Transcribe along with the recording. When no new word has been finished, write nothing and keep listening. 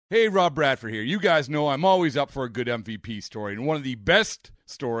Hey, Rob Bradford here. You guys know I'm always up for a good MVP story, and one of the best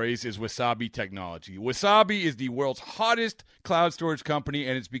stories is Wasabi Technology. Wasabi is the world's hottest cloud storage company,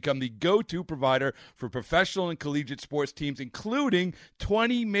 and it's become the go-to provider for professional and collegiate sports teams, including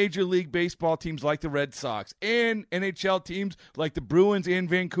 20 Major League Baseball teams like the Red Sox and NHL teams like the Bruins and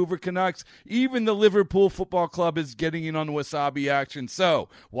Vancouver Canucks. Even the Liverpool Football Club is getting in on the Wasabi action. So,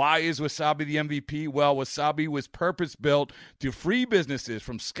 why is Wasabi the MVP? Well, Wasabi was purpose-built to free businesses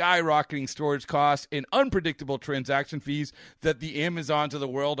from skyrocketing storage costs and unpredictable transaction fees that the Amazons of the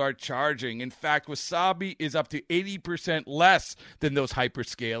world are charging. In fact, Wasabi is up to 80% less than those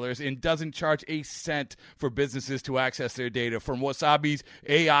hyperscalers and doesn't charge a cent for businesses to access their data. From Wasabi's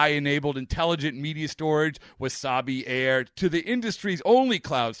AI-enabled intelligent media storage, Wasabi Air, to the industry's only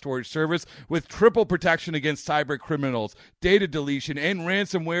cloud storage service with triple protection against cyber criminals, data deletion, and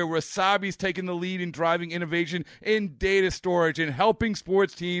ransomware, Wasabi's taken the lead in driving innovation in data storage and helping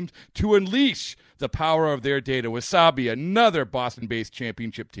sports teams to unleash the power of their data. Wasabi, another Boston-based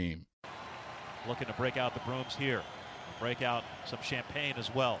championship team. Looking to break out the brooms here. Break out some champagne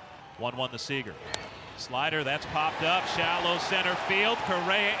as well. 1-1 to Seager. Slider, that's popped up. Shallow center field.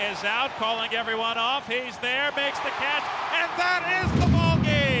 Correa is out, calling everyone off. He's there, makes the catch, and that is the ball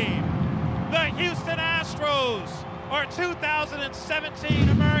game. The Houston Astros are 2017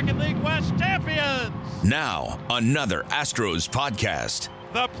 American League West champions. Now, another Astros podcast.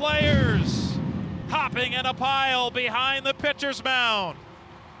 The players hopping in a pile behind the pitcher's mound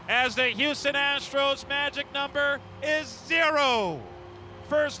as the Houston Astros magic number is 0.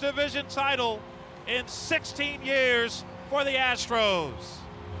 First division title in 16 years for the Astros.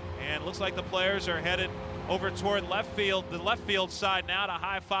 And looks like the players are headed over toward left field, the left field side now to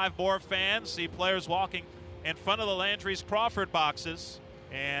high-five more fans. See players walking in front of the Landry's Crawford boxes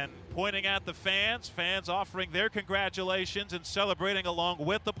and pointing at the fans offering their congratulations and celebrating along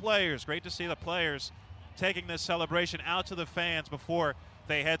with the players. Great to see the players taking this celebration out to the fans before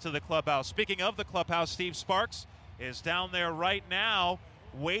they head to the clubhouse. Speaking of the clubhouse, Steve Sparks is down there right now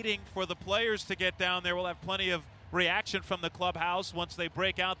waiting for the players to get down there. We'll have plenty of reaction from the clubhouse once they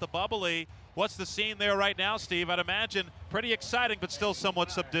break out the bubbly. What's the scene there right now, Steve? I'd imagine pretty exciting, but still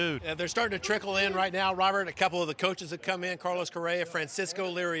somewhat subdued. Yeah, they're starting to trickle in right now, Robert. A couple of the coaches have come in, Carlos Correa,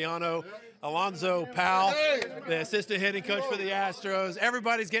 Francisco Liriano, Alonzo Powell, the assistant hitting coach for the Astros.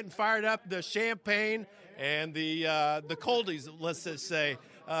 Everybody's getting fired up. The champagne and the coldies, let's just say,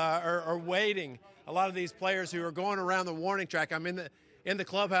 are waiting. A lot of these players who are going around the warning track. I'm in the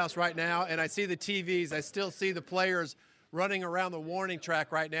clubhouse right now, and I see the TVs. I still see the players running around the warning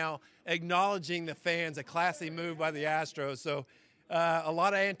track right now, acknowledging the fans, a classy move by the Astros. So a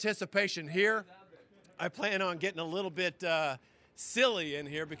lot of anticipation here. I plan on getting a little bit silly in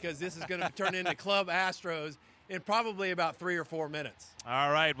here because this is going to turn into Club Astros in probably about 3 or 4 minutes.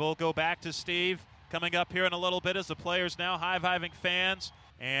 All right, we'll go back to Steve coming up here in a little bit as the players now high-fiving fans.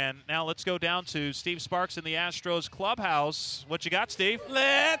 And now let's go down to Steve Sparks in the Astros clubhouse. What you got, Steve?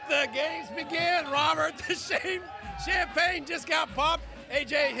 Let the games begin, Robert. The champagne just got popped.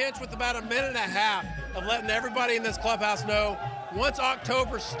 A.J. Hinch with about a minute and a half of letting everybody in this clubhouse know once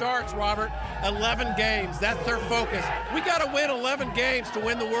October starts, Robert, 11 games. That's their focus. We got to win 11 games to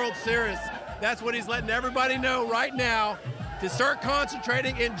win the World Series. That's what he's letting everybody know right now to start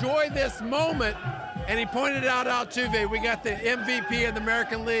concentrating, enjoy this moment. And he pointed out Altuve. We got the MVP in the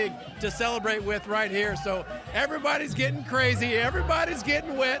American League to celebrate with right here. So everybody's getting crazy. Everybody's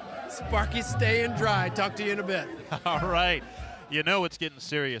getting wet. Sparky's staying dry. Talk to you in a bit. All right. You know it's getting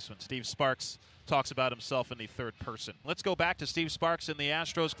serious when Steve Sparks talks about himself in the third person. Let's go back to Steve Sparks in the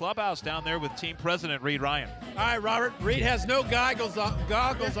Astros clubhouse down there with team president Reid Ryan. All right, Robert. Reid has no goggles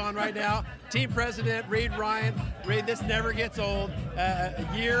on right now. Team president Reid Ryan. Reid, this never gets old. A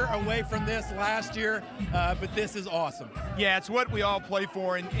year away from this last year, but this is awesome. Yeah, it's what we all play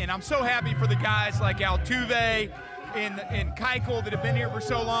for, and I'm so happy for the guys like Altuve and Keuchel that have been here for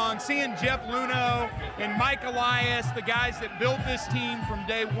so long, seeing Jeff Luhnow and Mike Elias, the guys that built this team from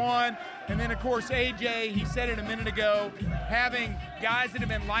day one, and then, of course, AJ, he said it a minute ago, having guys that have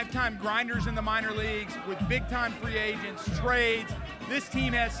been lifetime grinders in the minor leagues with big-time free agents, trades. This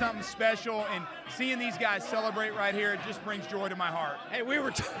team has something special, and seeing these guys celebrate right here, it just brings joy to my heart. Hey, wait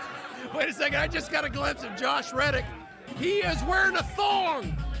a second, I just got a glimpse of Josh Reddick. He is wearing a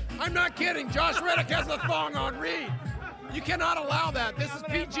thong. I'm not kidding. Josh Reddick has a thong on Reid. You cannot allow that. This is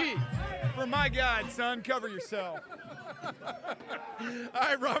PG. For my God, son, cover yourself. All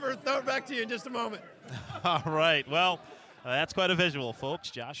right, Robert, throw it back to you in just a moment. All right. Well, that's quite a visual, folks.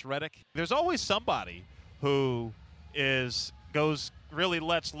 Josh Reddick. There's always somebody who goes really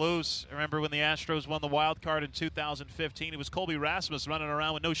lets loose. I remember when the Astros won the wild card in 2015, it was Colby Rasmus running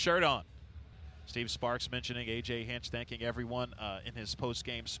around with no shirt on. Steve Sparks mentioning A.J. Hinch, thanking everyone in his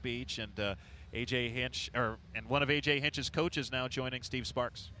post-game speech, and A.J. Hinch, and one of A.J. Hinch's coaches now joining Steve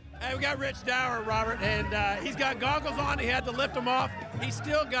Sparks. Hey, we got Rich Dower, Robert, and he's got goggles on. He had to lift them off. He's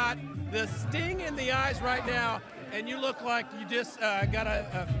still got the sting in the eyes right now, and you look like you just got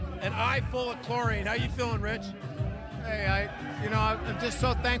an eye full of chlorine. How you feeling, Rich? Hey, I'm just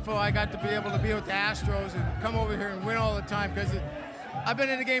so thankful I got to be able to be with the Astros and come over here and win all the time, because I've been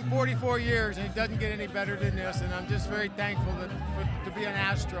in the game 44 years, and it doesn't get any better than this, and I'm just very thankful to be an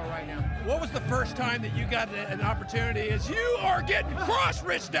Astro right now. What was the first time that you got an opportunity as you are getting crushed,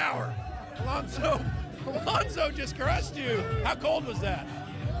 Rich Dower? Alonso just crushed you. How cold was that?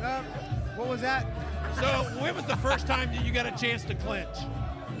 What was that? So when was the first time that you got a chance to clinch?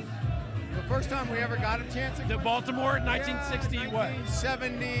 The first time we ever got a chance to clinch? Baltimore in 1960 what?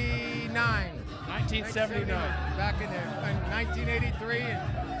 1979. 1979. Back in 1983.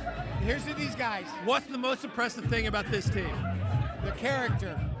 And here's to these guys. What's the most impressive thing about this team? The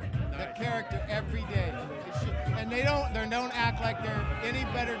character. The character every day. And they don't act like they're any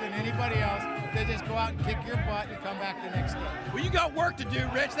better than anybody else. They just go out and kick your butt and come back the next day. Well, you got work to do,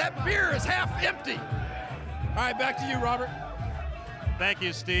 Rich. That beer is half empty. All right, back to you, Robert. Thank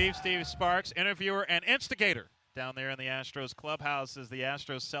you, Steve. Steve Sparks, interviewer and instigator down there in the Astros clubhouse as the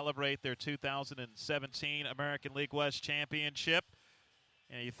Astros celebrate their 2017 American League West Championship.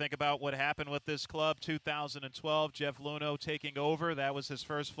 And you think about what happened with this club, 2012, Jeff Luhnow taking over. That was his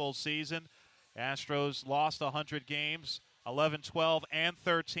first full season. Astros lost 100 games, 11, 12, and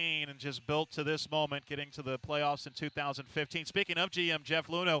 13, and just built to this moment, getting to the playoffs in 2015. Speaking of GM Jeff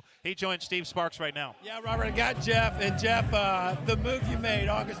Luhnow, he joins Steve Sparks right now. Yeah, Robert, I got Jeff. And Jeff, the move you made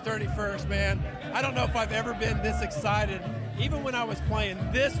August 31st, man, I don't know if I've ever been this excited. Even when I was playing,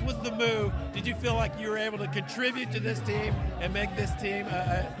 this was the move. Did you feel like you were able to contribute to this team and make this team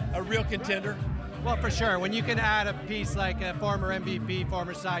a real contender? Well, for sure. When you can add a piece like a former MVP,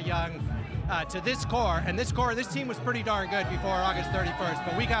 former Cy Young, to this core, and this team was pretty darn good before August 31st,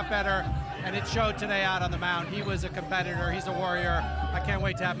 but we got better, and it showed today out on the mound. He was a competitor. He's a warrior. I can't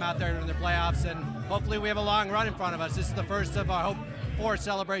wait to have him out there in the playoffs, and hopefully we have a long run in front of us. This is the first of, I hope, 4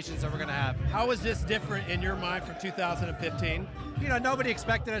 celebrations that we're going to have. How is this different in your mind from 2015? You know, nobody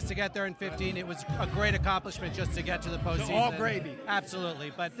expected us to get there in 15. It was a great accomplishment just to get to the postseason. So all gravy.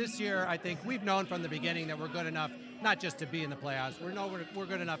 Absolutely. But this year, I think we've known from the beginning that we're good enough, not just to be in the playoffs. We're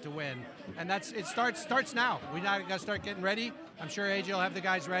good enough to win. And it starts now. We now got to start getting ready. I'm sure AJ will have the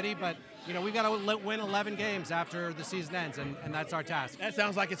guys ready, but you know, we've got to win 11 games after the season ends, and that's our task. That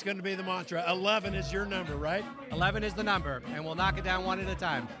sounds like it's going to be the mantra. 11 is your number, right? 11 is the number, and we'll knock it down one at a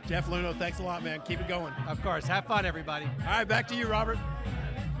time. Jeff Luhnow, thanks a lot, man. Keep it going. Of course. Have fun, everybody. All right, back to you, Robert.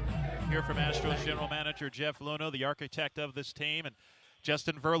 Hear from Astros general manager Jeff Luhnow, the architect of this team, and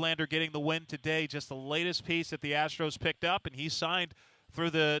Justin Verlander getting the win today. Just the latest piece that the Astros picked up, and he signed through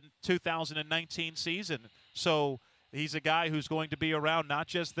the 2019 season. So he's a guy who's going to be around not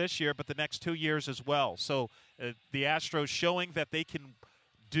just this year, but the next 2 years as well. So the Astros showing that they can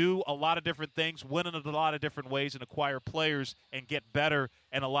do a lot of different things, win in a lot of different ways, and acquire players and get better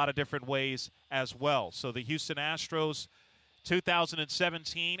in a lot of different ways as well. So the Houston Astros,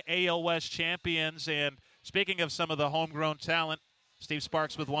 2017 AL West champions. And speaking of some of the homegrown talent, Steve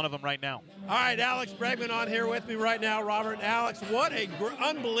Sparks with one of them right now. All right, Alex Bregman on here with me right now, Robert. Alex, what a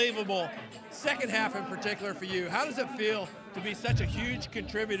unbelievable second half in particular for you. How does it feel to be such a huge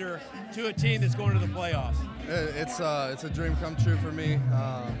contributor to a team that's going to the playoffs? It's a dream come true for me.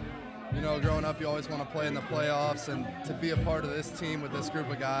 You know, growing up, you always want to play in the playoffs, and to be a part of this team with this group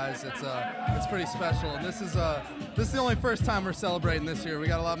of guys, it's pretty special. And this is the only first time we're celebrating this year. We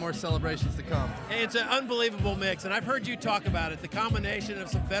got a lot more celebrations to come. It's an unbelievable mix, and I've heard you talk about it. The combination of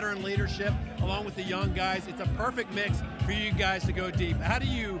some veteran leadership along with the young guys, it's a perfect mix for you guys to go deep. How do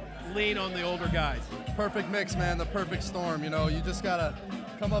you lean on the older guys? Perfect mix, man. The perfect storm. You know, you just gotta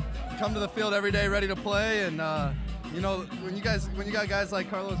come to the field every day ready to play, and you know, when you got guys like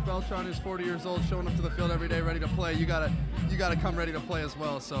Carlos Beltran, who's 40 years old, showing up to the field every day ready to play, you gotta come ready to play as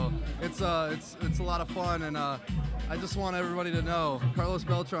well. So it's a lot of fun, and I just want everybody to know Carlos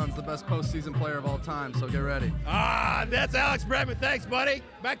Beltran's the best postseason player of all time. So get ready. That's Alex Bregman. Thanks, buddy.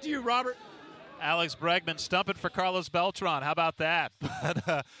 Back to you, Robert. Alex Bregman stumping for Carlos Beltran. How about that?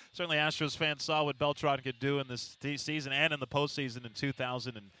 But certainly Astros fans saw what Beltran could do in this season and in the postseason in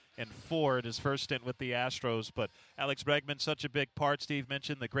 2015. 2004 in his first stint with the Astros. But Alex Bregman, such a big part. Steve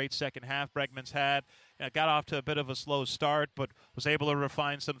mentioned the great second half Bregman's had. Got off to a bit of a slow start, but was able to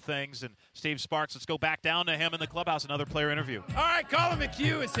refine some things. And Steve Sparks, let's go back down to him in the clubhouse, another player interview. All right, Colin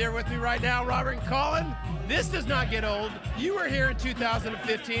McHugh is here with me right now. Robert and Colin, this does not get old. You were here in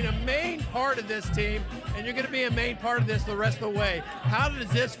 2015, a main part of this team, and you're going to be a main part of this the rest of the way. How does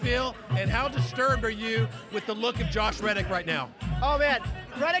this feel, and how disturbed are you with the look of Josh Reddick right now? Oh, man.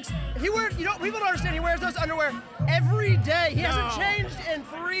 Reddick's, people don't understand, he wears those underwear every day. He hasn't changed in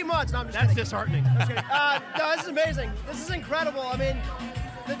 3 months. No, I'm just That's kidding. disheartening. I'm just kidding. No, this is amazing. This is incredible. I mean,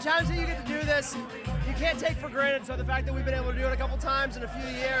 the times that you get to do this, you can't take for granted. So the fact that we've been able to do it a couple times in a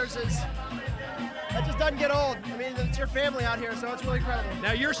few years that just doesn't get old. I mean, it's your family out here, so it's really incredible.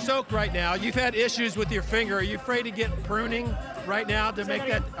 Now, you're soaked right now. You've had issues with your finger. Are you afraid to get pruning right now to make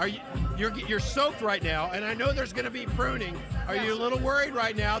that? You're soaked right now, and I know there's going to be pruning. Are you a little worried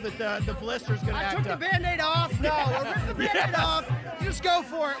right now that the blister's going to act up? I took the Band-Aid off. No, I ripped the Band-Aid off. You just go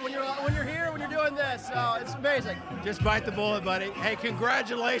for it when you're here, when you're doing this. It's amazing. Just bite the bullet, buddy. Hey,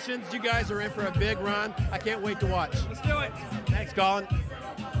 congratulations. You guys are in for a big run. I can't wait to watch. Let's do it. Thanks, Colin.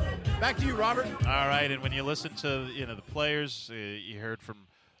 Back to you, Robert. All right, and when you listen to the players, you heard from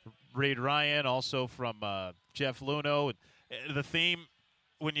Reid Ryan, also from Jeff Luhnow, and the theme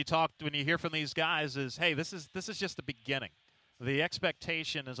when you hear from these guys is, hey, this is just the beginning. The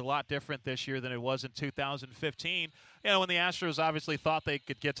expectation is a lot different this year than it was in 2015. When the Astros obviously thought they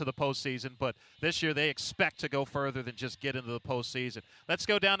could get to the postseason, but this year they expect to go further than just get into the postseason. Let's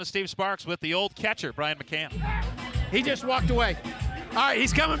go down to Steve Sparks with the old catcher, Brian McCann. He just walked away. All right,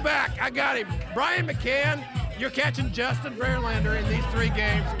 he's coming back. I got him. Brian McCann, you're catching Justin Verlander in these 3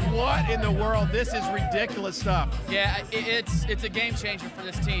 games. What in the world? This is ridiculous stuff. Yeah, it's a game changer for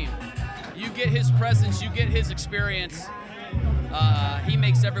this team. You get his presence, you get his experience. He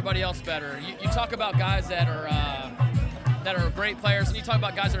makes everybody else better. You talk about guys that are great players, and you talk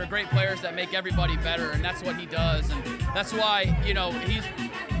about guys that are great players that make everybody better, and that's what he does. And that's why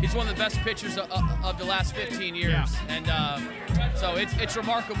he's one of the best pitchers of the last 15 years. Yeah. And so it's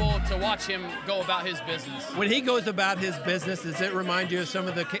remarkable to watch him go about his business. When he goes about his business, does it remind you of some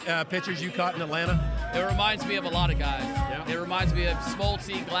of the pitchers you caught in Atlanta? It reminds me of a lot of guys. Yeah. It reminds me of Smoltz,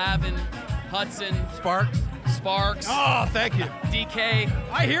 Glavine, Hudson, Sparks. Oh, thank you. DK.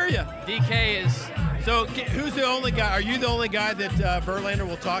 I hear you. DK is. So who's the only guy? Are you the only guy that Verlander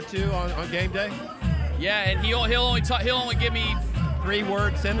will talk to on game day? Yeah, and he'll only give me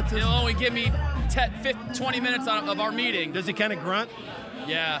 3-word sentences. He'll only give me 20 minutes of our meeting. Does he kind of grunt?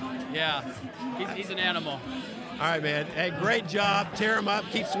 Yeah. He's an animal. All right, man. Hey, great job. Tear him up.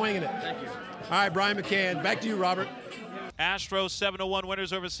 Keep swinging it. Thank you. All right, Brian McCann. Back to you, Robert. Astros 7-1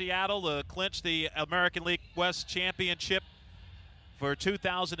 winners over Seattle to clinch the American League West Championship for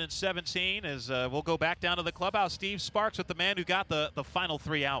 2017. As we'll go back down to the clubhouse. Steve Sparks with the man who got the final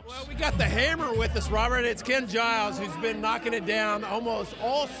 3 outs. Well, we got the hammer with us, Robert. It's Ken Giles, who's been knocking it down almost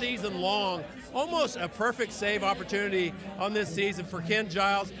all season long. Almost a perfect save opportunity on this season for Ken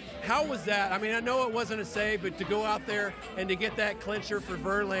Giles. How was that? I mean, I know it wasn't a save, but to go out there and to get that clincher for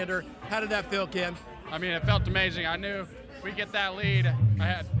Verlander, how did that feel, Ken? I mean, it felt amazing. I knew if we get that lead,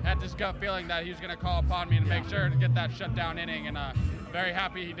 I had this gut feeling that he was going to call upon me to make sure to get that shutdown inning, and very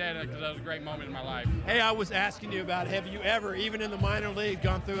happy he did, because that was a great moment in my life. Hey, I was asking you about, have you ever, even in the minor league,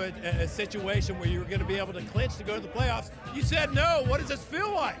 gone through a situation where you were going to be able to clinch to go to the playoffs? You said no. What does this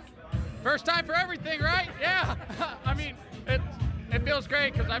feel like? First time for everything, right? Yeah. I mean, it feels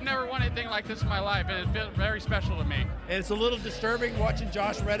great, because I've never won anything like this in my life, and it feels very special to me. And it's a little disturbing watching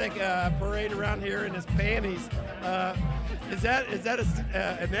Josh Reddick parade around here in his panties. Is that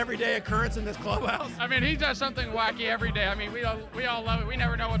an everyday occurrence in this clubhouse? I mean, he does something wacky every day. I mean, we all love it. We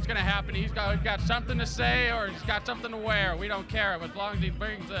never know what's going to happen. He's got something to say, or he's got something to wear. We don't care, as long as he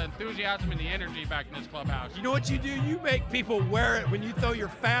brings the enthusiasm and the energy back in this clubhouse. You know what you do? You make people wear it when you throw your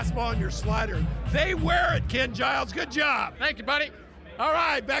fastball and your slider. They wear it, Ken Giles. Good job. Thank you, buddy. All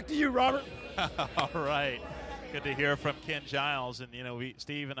right, back to you, Robert. All right. Good to hear from Ken Giles. And,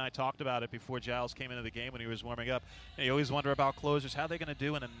 Steve and I talked about it before Giles came into the game when he was warming up. You always wonder about closers, how they're going to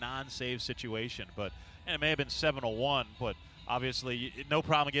do in a non-save situation. And it may have been 7-1, but obviously no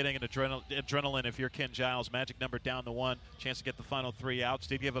problem getting an adrenaline if you're Ken Giles. Magic number down to 1, chance to get the final 3 outs.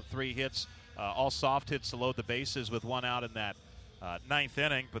 Did give up 3 hits, all soft hits to load the bases with 1 out in that 9th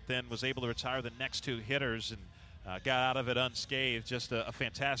inning, but then was able to retire the next 2 hitters and got out of it unscathed. Just a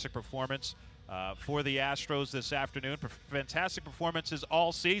fantastic performance for the Astros this afternoon. Fantastic performances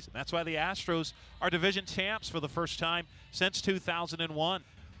all season. That's why the Astros are division champs for the first time since 2001.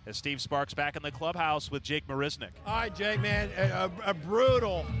 as Steve Sparks back in the clubhouse with Jake Marisnick. All right, Jake, man, a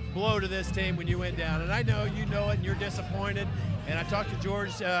brutal blow to this team when you went down. And I know you know it and you're disappointed. And I talked to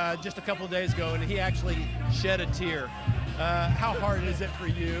George just a couple of days ago, and he actually shed a tear. How hard is it for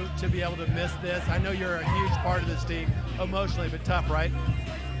you to be able to miss this? I know you're a huge part of this team, emotionally, but tough, right?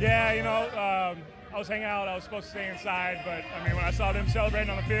 Yeah, you know, I was hanging out. I was supposed to stay inside, but I mean, when I saw them celebrating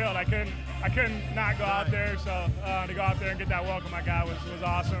on the field, I couldn't not go out there. So to go out there and get that welcome I got was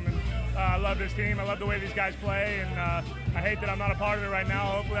awesome. And I love this team. I love the way these guys play, and I hate that I'm not a part of it right now.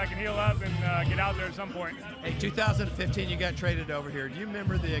 Hopefully, I can heal up and get out there at some point. Hey, 2015, you got traded over here. Do you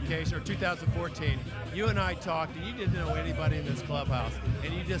remember the occasion, or 2014? You and I talked, and you didn't know anybody in this clubhouse,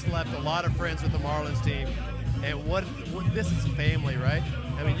 and you just left a lot of friends with the Marlins team. And what this is family, right?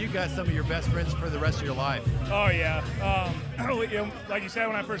 I mean, you got some of your best friends for the rest of your life. Oh, yeah. Like you said,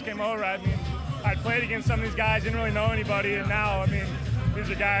 when I first came over, I mean, I'd played against some of these guys, didn't really know anybody, and now, I mean, these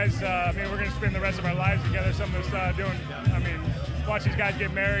are guys, I mean, we're going to spend the rest of our lives together, some of us doing, I mean, watch these guys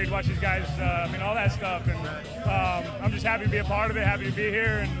get married, watch these guys, I mean, all that stuff, and I'm just happy to be a part of it, happy to be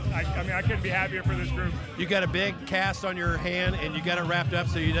here, and I mean, I couldn't be happier for this group. You got a big cast on your hand, and you got it wrapped up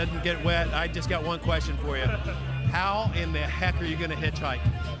so you doesn't get wet. I just got one question for you. How in the heck are you going to hitchhike?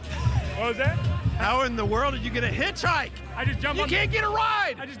 What was that? How in the world are you going to hitchhike? I just jump. You can't get a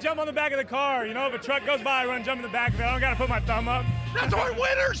ride. I just jump on the back of the car. You know, if a truck goes by, I run, jump in the back of it. I don't got to put my thumb up. That's what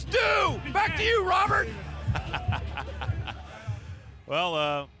winners do. Back to you, Robert.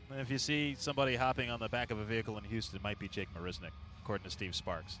 Well, if you see somebody hopping on the back of a vehicle in Houston, it might be Jake Marisnick, according to Steve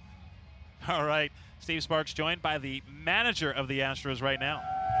Sparks. All right, Steve Sparks joined by the manager of the Astros right now.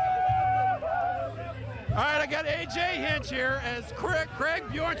 All right, I got A.J. Hinch here as Craig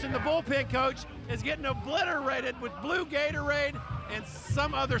Bjornson, the bullpen coach, is getting obliterated with blue Gatorade and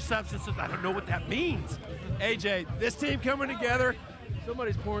some other substances. I don't know what that means. A.J., this team coming together,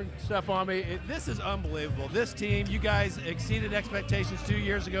 somebody's pouring stuff on me. This is unbelievable. This team, you guys exceeded expectations 2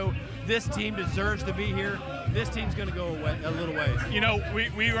 years ago. This team deserves to be here. This team's going to go a little ways. You know,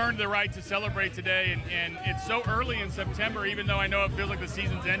 we earned the right to celebrate today, and it's so early in September, even though I know it feels like the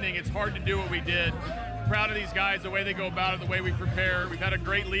season's ending, it's hard to do what we did. Proud of these guys, the way they go about it, the way we prepare. We've had a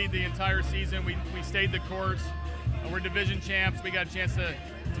great lead the entire season. We stayed the course. We're division champs. We got a chance to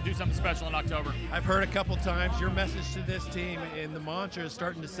do something special in October. I've heard a couple times your message to this team, and the mantra is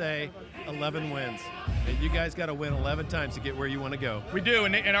starting to say 11 wins. And you guys got to win 11 times to get where you want to go. We do,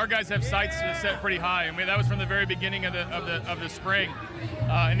 and our guys have sights set pretty high. I mean, that was from the very beginning of the spring.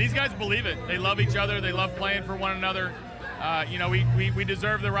 And these guys believe it. They love each other. They love playing for one another. You know, we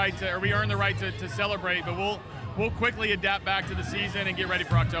deserve the right to, or we earn the right to celebrate, but we'll quickly adapt back to the season and get ready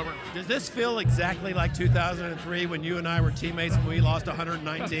for October. Does this feel exactly like 2003 when you and I were teammates and we lost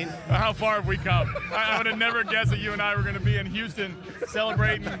 119? How far have we come? I would have never guessed that you and I were going to be in Houston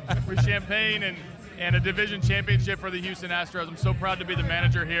celebrating with champagne and a division championship for the Houston Astros. I'm so proud to be the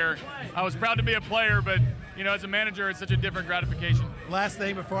manager here. I was proud to be a player, but, you know, as a manager, it's such a different gratification. Last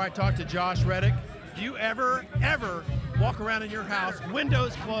thing before I talk to Josh Reddick, do you ever walk around in your house,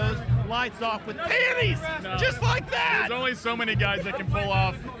 windows closed, lights off with panties, just like that? There's only so many guys that can pull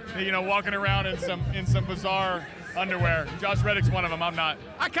off, you know, walking around in some bizarre underwear. Josh Reddick's one of them. I'm not.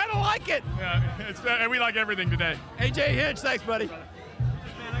 I kind of like it. Yeah, we like everything today. A.J. Hinch, thanks, buddy.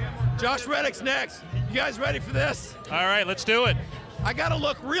 Josh Reddick's next. You guys ready for this? All right, let's do it. I got to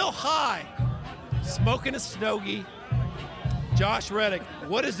look real high, smoking a stogie. Josh Reddick,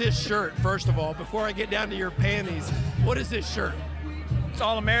 what is this shirt, first of all, before I get down to your panties? What is this shirt? It's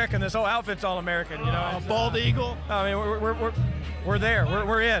All-American. This whole outfit's All-American, you know. Bald Eagle? I mean, we're there.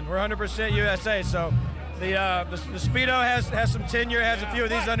 We're in. We're 100% USA. So the Speedo has some tenure, has a few of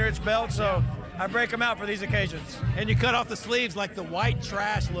these under its belt, so I break them out for these occasions. And you cut off the sleeves like the white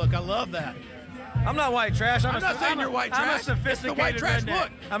trash look. I love that. I'm not white trash. I'm not saying you're white trash. I'm a sophisticated white trash redneck.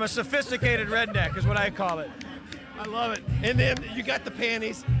 look. I'm a sophisticated redneck is what I call it. I love it. And then you got the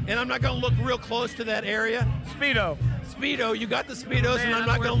panties, and I'm not going to look real close to that area. Speedo, you got the Speedos, and I'm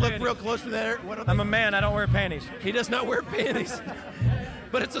not going to look real close to that area. I'm a man, I don't wear panties. He does not wear panties.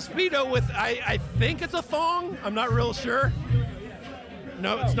 But it's a Speedo with, I think it's a thong. I'm not real sure.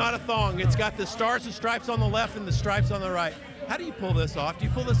 No, it's not a thong. It's got the stars and stripes on the left and the stripes on the right. How do you pull this off? Do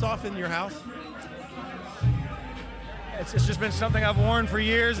you pull this off in your house? It's just been something I've worn for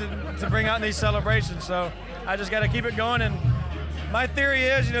years and to bring out in these celebrations. So I just got to keep it going. And my theory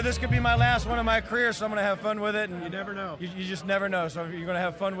is, you know, this could be my last one of my career, so I'm going to have fun with it. And you never know. You just never know. So you're going to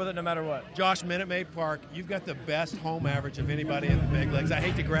have fun with it no matter what. Josh, Minute Maid Park, you've got the best home average of anybody in the big leagues. I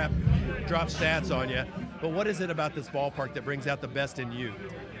hate to drop stats on you, but what is it about this ballpark that brings out the best in you?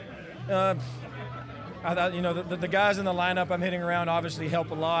 I thought, the guys in the lineup I'm hitting around obviously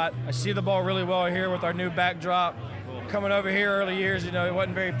help a lot. I see the ball really well here with our new backdrop. Coming over here early years, it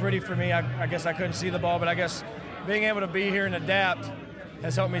wasn't very pretty for me. I guess I couldn't see the ball, but I guess being able to be here and adapt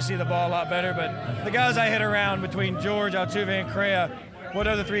has helped me see the ball a lot better. But the guys I hit around between George, Altuve, and Correa, what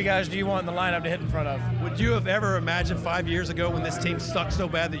other three guys do you want in the lineup to hit in front of? Would you have ever imagined 5 years ago when this team sucked so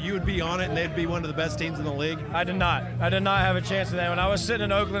bad that you would be on it and they'd be one of the best teams in the league? I did not. I did not have a chance of that. When I was sitting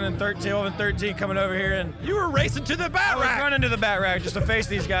in Oakland in 12 and 13 coming over here, and you were racing to the bat rack. I was running to the bat rack just to face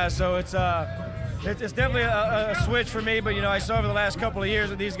these guys. So it's definitely a switch for me. But I saw over the last couple of years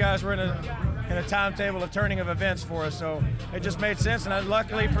that these guys were in a timetable of turning of events for us. So it just made sense. And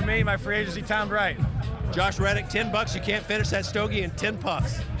luckily for me, my free agency timed right. Josh Reddick, $10. You can't finish that stogie in 10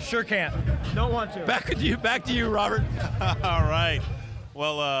 puffs. Sure can't. Don't want to. Back to you, Robert. All right.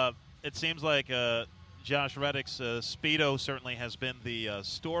 Well, it seems like Josh Reddick's Speedo certainly has been the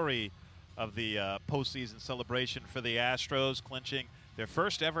story of the postseason celebration for the Astros, clinching their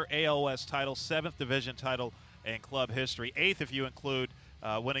first ever ALS title, 7th division title in club history, 8th if you include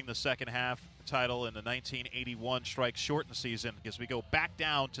winning the second half title in the 1981 strike shortened season, as we go back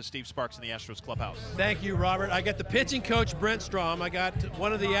down to Steve Sparks in the Astros clubhouse. Thank you, Robert. I got the pitching coach, Brent Strom. I got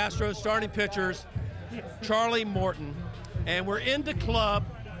one of the Astros starting pitchers, Charlie Morton. And we're in the club,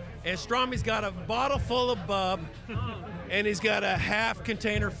 and Stromy's got a bottle full of Bub, and he's got a half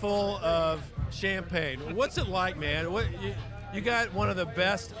container full of champagne. What's it like, man? You got one of the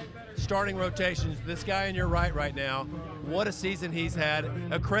best starting rotations. This guy in your right now, what a season he's had.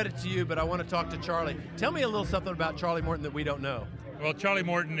 A credit to you, but I want to talk to Charlie. Tell me a little something about Charlie Morton that we don't know. Well, Charlie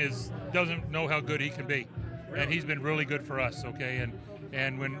Morton doesn't know how good he can be, and he's been really good for us. Okay,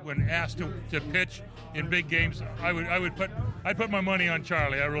 and when asked to pitch in big games, I'd put my money on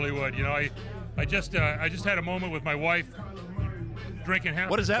Charlie. I really would. I just had a moment with my wife. Drinking half.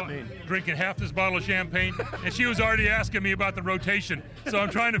 What does that mean? Drinking half this bottle of champagne, and she was already asking me about the rotation. So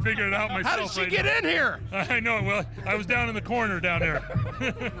I'm trying to figure it out myself. How did she get in here? I know. Well, I was down in the corner down there.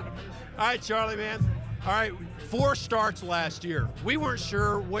 All right, Charlie, man. All right, 4 starts last year. We weren't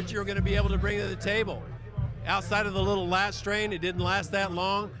sure what you were going to be able to bring to the table. Outside of the little lat strain, it didn't last that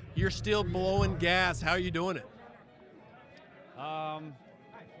long. You're still blowing gas. How are you doing it?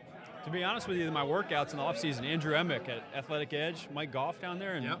 To be honest with you, my workouts in the offseason, Andrew Emick at Athletic Edge, Mike Goff down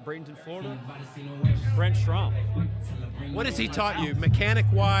there in Bradenton, Florida, Brent Strom. What has he taught you,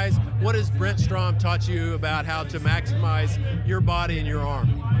 mechanic-wise? What has Brent Strom taught you about how to maximize your body and your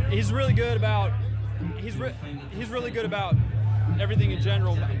arm? He's really good about he's really good about everything in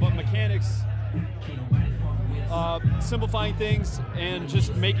general, but mechanics, simplifying things, and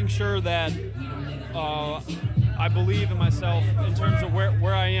just making sure that I believe in myself in terms of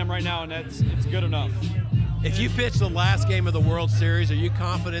where I am right now, and it's good enough. If you pitch the last game of the World Series, are you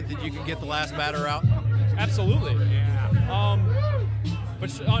confident that you can get the last batter out? Absolutely. But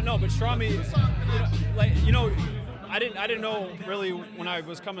Stromy, I didn't know really when I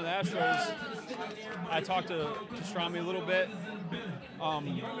was coming to the Astros. I talked to Stromy a little bit,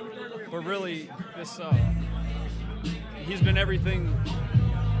 but really he's been everything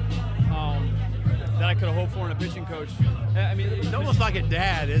that I could have hoped for in a pitching coach. I mean, it's almost like a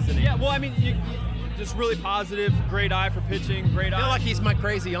dad, isn't he? Yeah. Well, I mean, just really positive, great eye for pitching, great eye. I feel like he's my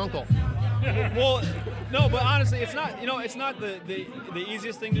crazy uncle. Well, no, but honestly, it's not. It's not the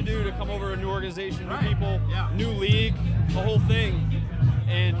easiest thing to do to come over to a new organization, new people, new league, the whole thing,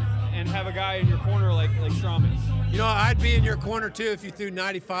 and have a guy in your corner like Stroman. I'd be in your corner too if you threw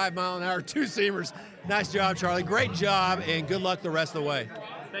 95-mile-an-hour two-seamers. Nice job, Charlie. Great job, and good luck the rest of the way.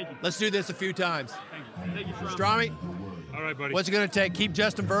 Thank you. Let's do this a few times. Thank you, Stromy. All right, buddy. What's it going to take? Keep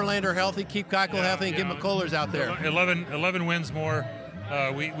Justin Verlander healthy, keep Keuchel healthy, and get McCullers out there. 11 wins more.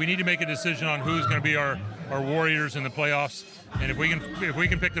 We need to make a decision on who's going to be our Warriors in the playoffs. And if we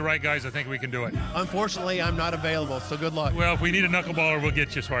can pick the right guys, I think we can do it. Unfortunately, I'm not available, so good luck. Well, if we need a knuckleballer, we'll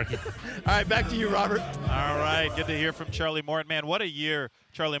get you, Sparky. All right, back to you, Robert. All right, good to hear from Charlie Morton. Man, what a year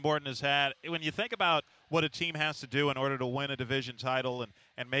Charlie Morton has had. When you think about what a team has to do in order to win a division title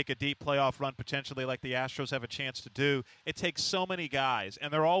and make a deep playoff run potentially like the Astros have a chance to do, it takes so many guys,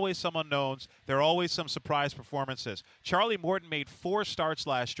 and there are always some unknowns. There are always some surprise performances. Charlie Morton made 4 starts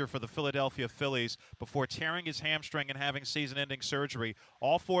last year for the Philadelphia Phillies before tearing his hamstring and having season-ending surgery.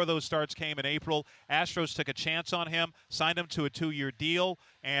 All 4 of those starts came in April. Astros took a chance on him, signed him to a 2-year deal,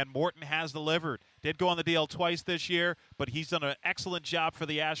 and Morton has delivered. Did go on the DL twice this year, but he's done an excellent job for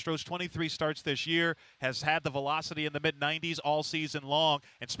the Astros. 23 starts this year, has had the velocity in the mid-90s all season long.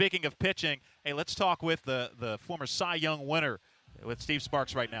 And speaking of pitching, hey, let's talk with the former Cy Young winner with Steve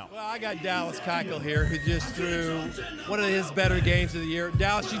Sparks right now. Well, I got Dallas Keuchel here, who just threw one of his better games of the year.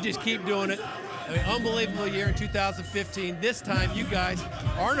 Dallas, you just keep doing it. I mean, unbelievable year in 2015. This time, you guys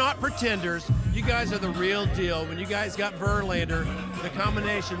are not pretenders. You guys are the real deal. When you guys got Verlander, the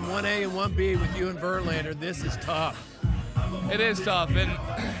combination 1A and 1B with you and Verlander, this is tough. It is tough,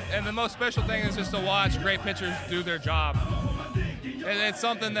 and the most special thing is just to watch great pitchers do their job. And it's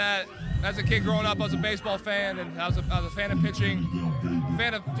something that, as a kid growing up, I was a baseball fan, and I was a fan of pitching,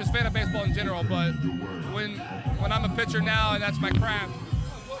 fan of baseball in general. But when I'm a pitcher now, and that's my craft,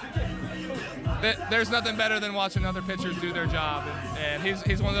 there's nothing better than watching other pitchers do their job. And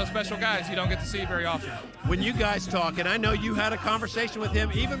he's one of those special guys you don't get to see very often. When you guys talk, and I know you had a conversation with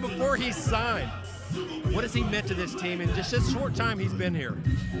him even before he signed, what has he meant to this team in just this short time he's been here?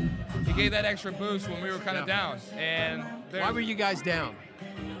 He gave that extra boost when we were kind of down. And why were you guys down?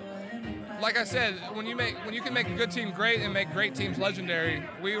 Like I said, when you can make a good team great and make great teams legendary,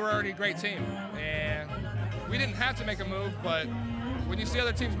 we were already a great team. And we didn't have to make a move, but when you see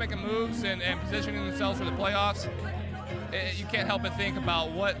other teams making moves and positioning themselves for the playoffs, you can't help but think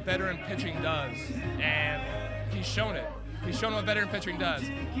about what veteran pitching does. And he's shown it. He's shown what veteran pitching does.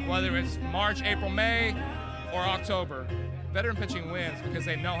 Whether it's March, April, May, or October, veteran pitching wins because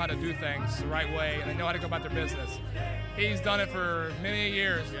they know how to do things the right way and they know how to go about their business. He's done it for many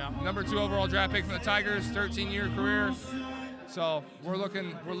years. Yeah. Number 2 overall draft pick from the Tigers, 13-year career. So we're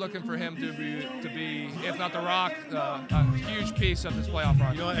looking for him to be, if not the Rock, a huge piece of this playoff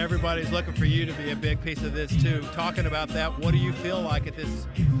run. You know, everybody's looking for you to be a big piece of this too. Talking about that, what do you feel like at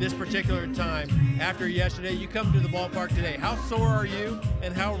this particular time after yesterday? You come to the ballpark today. How sore are you,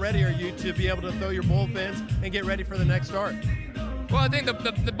 and how ready are you to be able to throw your bullpens and get ready for the next start? Well, I think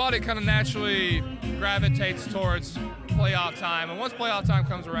the body kind of naturally gravitates towards playoff time, and once playoff time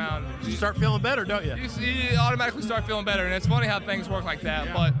comes around, you start feeling better, don't you? You automatically start feeling better, and it's funny how things work like that.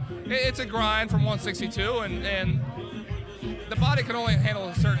 Yeah. But it's a grind from 162, and the body can only handle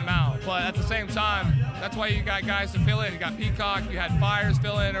a certain amount. But at the same time, that's why you got guys to fill in. You got Peacock, you had Fires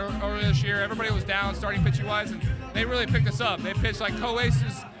fill in earlier this year. Everybody was down starting pitching wise, and they really picked us up. They pitched like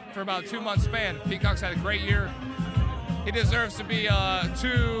co-aces for about a 2-month span. Peacock's had a great year. He deserves to be 1,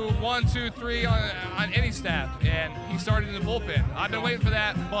 2, 3 on any staff, and he started in the bullpen. I've been waiting for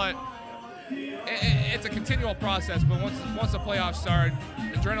that, but it's a continual process. But once the playoffs start,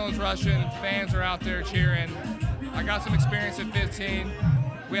 adrenaline's rushing, fans are out there cheering. I got some experience at 15.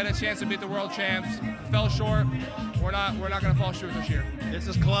 We had a chance to beat the world champs. Fell short. We're not going to fall short this year. This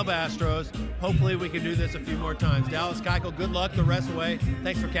is Club Astros. Hopefully we can do this a few more times. Dallas Keuchel, good luck the rest of the way.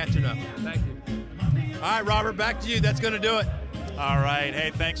 Thanks for catching up. Thank you. All right, Robert, back to you. That's going to do it. All right. Hey,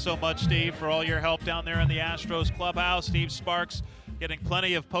 thanks so much, Steve, for all your help down there in the Astros clubhouse. Steve Sparks getting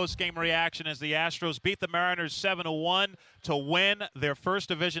plenty of post-game reaction as the Astros beat the Mariners 7-1 to win their first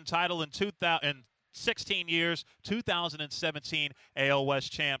division title in 16 years, 2017 AL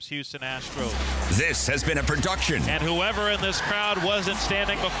West champs, Houston Astros. This has been a production. And whoever in this crowd wasn't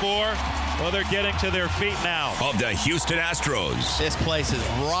standing before, well, they're getting to their feet now. Of the Houston Astros. This place is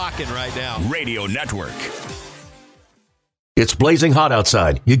rocking right now. Radio Network. It's blazing hot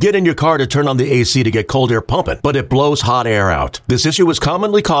outside. You get in your car to turn on the AC to get cold air pumping, but it blows hot air out. This issue is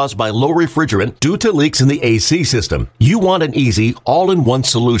commonly caused by low refrigerant due to leaks in the AC system. You want an easy, all-in-one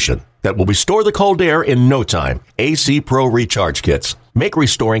solution that will restore the cold air in no time. AC Pro Recharge Kits make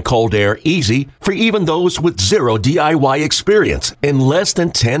restoring cold air easy for even those with zero DIY experience in less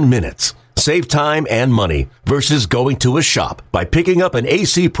than 10 minutes. Save time and money versus going to a shop by picking up an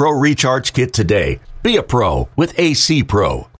AC Pro Recharge Kit today. Be a pro with AC Pro.